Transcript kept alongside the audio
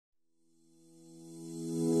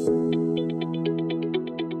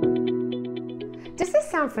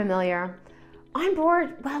sound familiar? On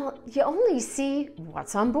board, well, you only see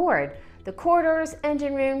what's on board. The quarters,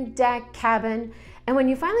 engine room, deck, cabin. And when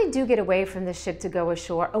you finally do get away from the ship to go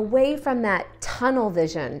ashore, away from that tunnel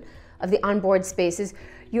vision of the onboard spaces,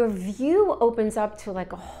 your view opens up to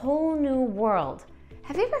like a whole new world.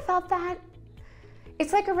 Have you ever felt that?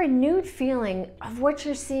 It's like a renewed feeling of what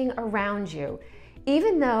you're seeing around you,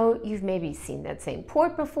 even though you've maybe seen that same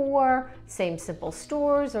port before, same simple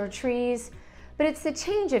stores or trees, but it's the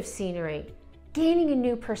change of scenery, gaining a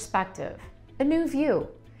new perspective, a new view,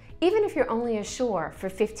 even if you're only ashore for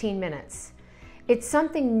 15 minutes. It's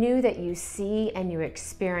something new that you see and you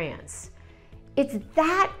experience. It's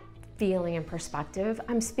that feeling and perspective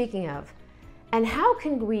I'm speaking of. And how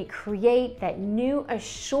can we create that new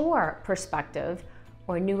ashore perspective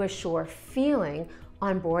or new ashore feeling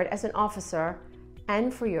on board as an officer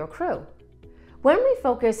and for your crew? When we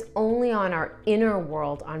focus only on our inner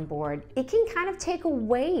world on board, it can kind of take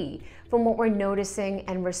away from what we're noticing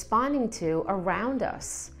and responding to around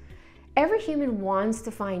us. Every human wants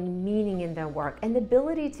to find meaning in their work and the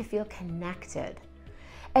ability to feel connected.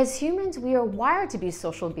 As humans, we are wired to be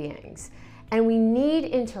social beings, and we need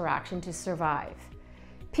interaction to survive.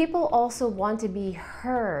 People also want to be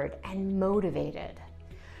heard and motivated.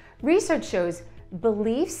 Research shows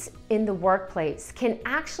beliefs in the workplace can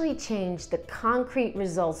actually change the concrete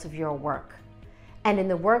results of your work. And in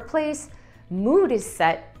the workplace, mood is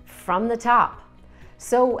set from the top.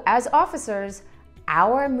 So as officers,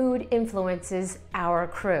 our mood influences our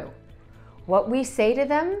crew. What we say to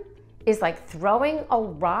them is like throwing a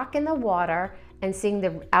rock in the water and seeing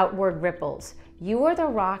the outward ripples. You are the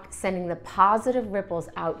rock sending the positive ripples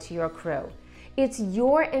out to your crew. It's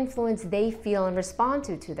your influence they feel and respond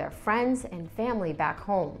to their friends and family back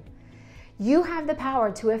home. You have the power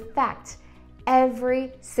to affect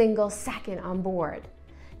every single second on board.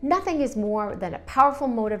 Nothing is more than a powerful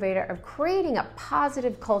motivator of creating a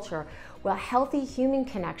positive culture where healthy human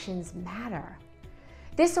connections matter.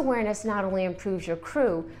 This awareness not only improves your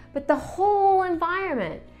crew, but the whole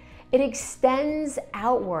environment. It extends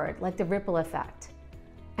outward like the ripple effect,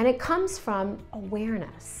 and it comes from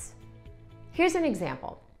awareness. Here's an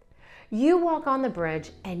example. You walk on the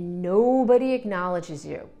bridge and nobody acknowledges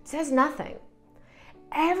you, says nothing.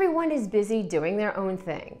 Everyone is busy doing their own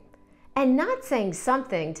thing, and not saying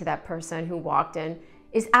something to that person who walked in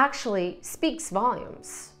is actually speaks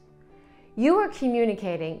volumes. You are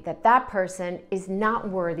communicating that that person is not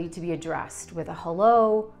worthy to be addressed with a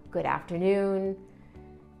hello, good afternoon.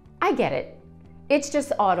 I get it. It's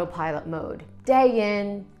just autopilot mode, day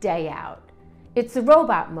in, day out. It's the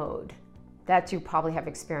robot mode that you probably have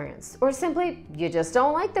experienced, or simply you just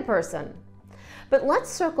don't like the person. But let's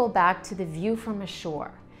circle back to the view from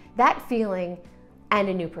ashore, that feeling and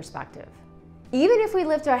a new perspective. Even if we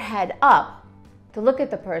lift our head up to look at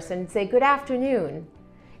the person and say good afternoon,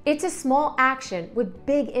 it's a small action with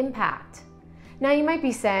big impact. Now you might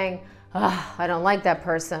be saying, oh, I don't like that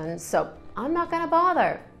person, so I'm not gonna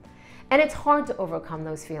bother. And it's hard to overcome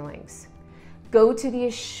those feelings. Go to the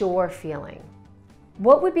ashore feeling.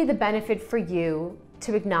 What would be the benefit for you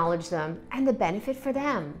to acknowledge them and the benefit for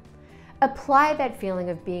them? Apply that feeling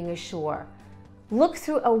of being ashore. Look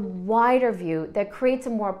through a wider view that creates a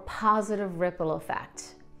more positive ripple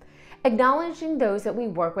effect. Acknowledging those that we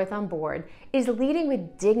work with on board is leading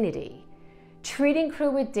with dignity, treating crew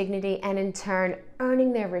with dignity, and in turn,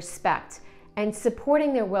 earning their respect and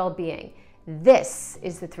supporting their well-being. This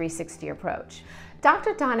is the 360 approach.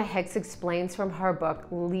 Dr. Donna Hicks explains from her book,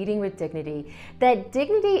 Leading with Dignity, that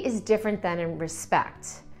dignity is different than in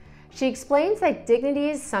respect. She explains that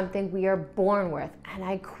dignity is something we are born with, and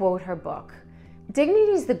I quote her book.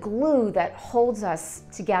 Dignity is the glue that holds us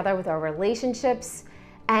together with our relationships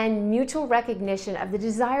and mutual recognition of the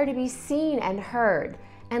desire to be seen and heard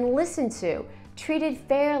and listened to, treated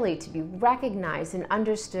fairly, to be recognized and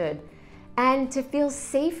understood, and to feel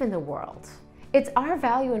safe in the world. It's our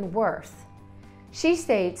value and worth. She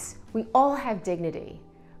states, we all have dignity.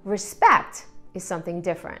 Respect is something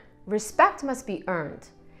different. Respect must be earned.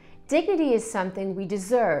 Dignity is something we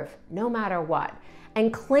deserve no matter what.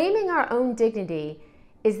 And claiming our own dignity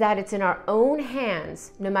is that it's in our own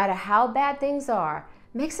hands, no matter how bad things are,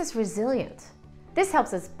 makes us resilient. This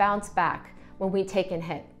helps us bounce back when we take a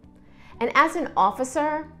hit. And as an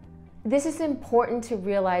officer, this is important to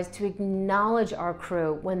realize, to acknowledge our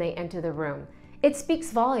crew when they enter the room. It speaks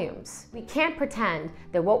volumes. We can't pretend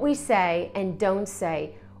that what we say and don't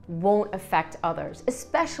say won't affect others,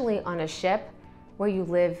 especially on a ship where you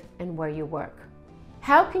live and where you work.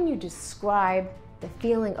 How can you describe the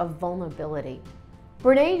feeling of vulnerability?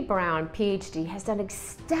 Brene Brown, PhD, has done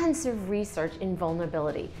extensive research in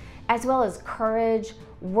vulnerability, as well as courage,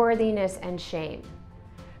 worthiness, and shame.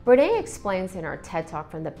 Brene explains in her TED Talk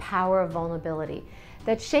from The Power of Vulnerability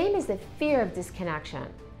that shame is the fear of disconnection.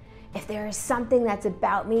 If there is something that's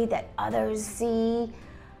about me that others see,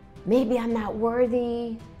 maybe I'm not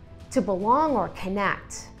worthy to belong or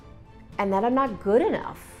connect, and that I'm not good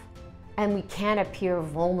enough, and we can't appear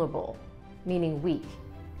vulnerable, meaning weak.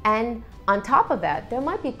 And on top of that, there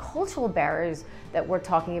might be cultural barriers that we're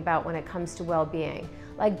talking about when it comes to well-being,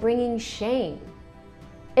 like bringing shame.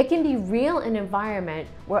 It can be real in an environment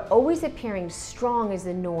where always appearing strong is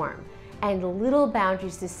the norm, and little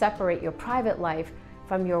boundaries to separate your private life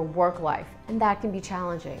from your work life, and that can be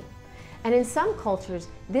challenging. And in some cultures,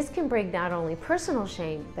 this can bring not only personal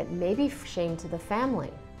shame, but maybe shame to the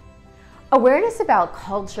family. Awareness about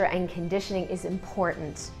culture and conditioning is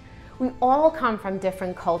important. We all come from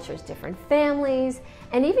different cultures, different families,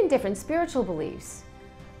 and even different spiritual beliefs.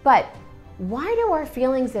 But why do our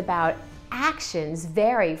feelings about actions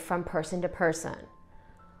vary from person to person?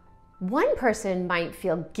 One person might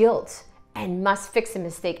feel guilt and must fix a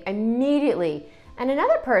mistake immediately, and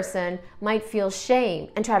another person might feel shame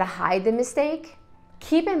and try to hide the mistake.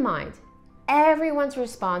 Keep in mind, everyone's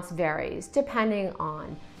response varies depending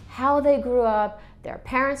on how they grew up, their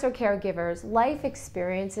parents or caregivers, life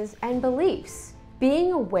experiences, and beliefs.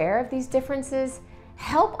 Being aware of these differences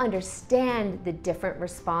help understand the different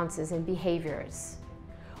responses and behaviors.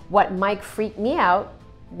 What might freak me out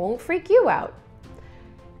won't freak you out.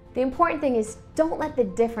 The important thing is, don't let the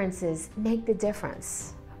differences make the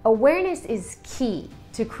difference. Awareness is key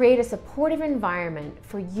to create a supportive environment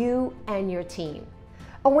for you and your team.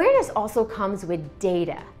 Awareness also comes with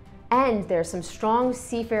data, and there's some strong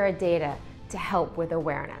Seafarer data to help with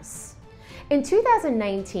awareness. In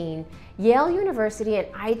 2019, Yale University and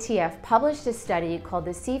ITF published a study called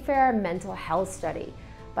the Seafarer Mental Health Study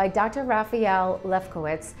by Dr. Raphael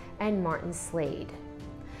Lefkowitz and Martin Slade.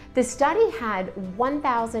 The study had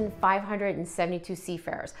 1,572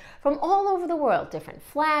 seafarers from all over the world, different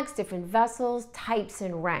flags, different vessels, types,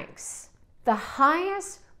 and ranks. The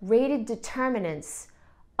highest rated determinants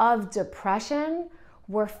of depression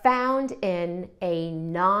were found in a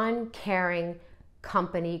non-caring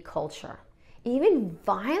company culture. Even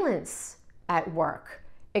violence at work,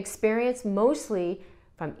 experienced mostly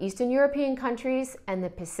from Eastern European countries and the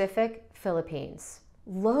Pacific Philippines.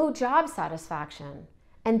 Low job satisfaction.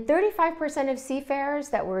 And 35% of seafarers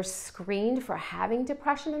that were screened for having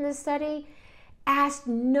depression in this study asked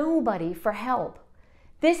nobody for help.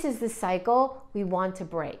 This is the cycle we want to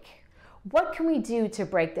break. What can we do to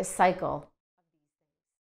break this cycle?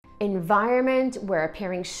 Environment where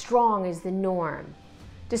appearing strong is the norm.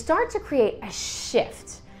 To start to create a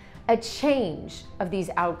shift, a change of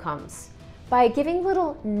these outcomes by giving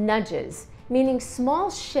little nudges, meaning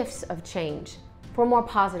small shifts of change for a more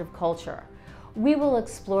positive culture. We will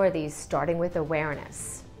explore these starting with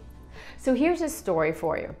awareness. So here's a story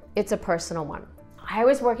for you. It's a personal one. I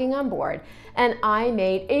was working on board and I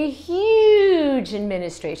made a huge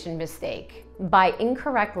administration mistake by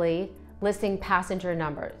incorrectly listing passenger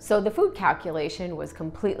numbers. So the food calculation was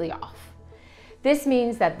completely off. This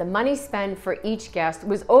means that the money spent for each guest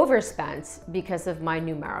was overspent because of my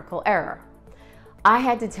numerical error. I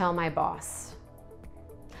had to tell my boss.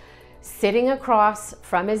 Sitting across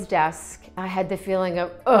from his desk, I had the feeling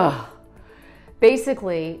of, ugh,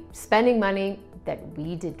 basically spending money that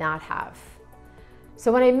we did not have.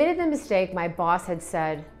 So when I admitted the mistake, my boss had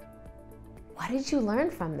said, "What did you learn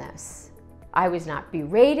from this?" I was not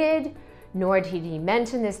berated, nor did he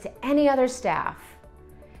mention this to any other staff.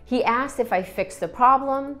 He asked if I fixed the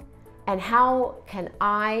problem and how can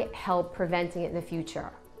I help preventing it in the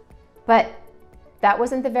future. But that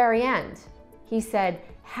wasn't the very end. He said,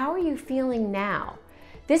 "How are you feeling now?"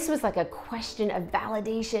 This was like a question of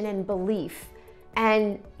validation and belief.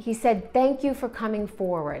 And he said, "Thank you for coming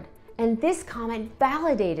forward." And this comment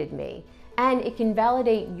validated me, and it can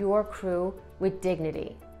validate your crew with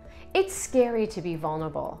dignity. It's scary to be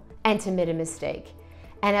vulnerable and to admit a mistake.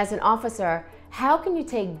 And as an officer, how can you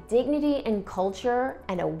take dignity and culture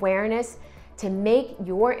and awareness to make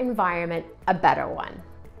your environment a better one?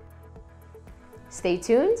 Stay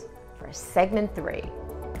tuned for segment 3.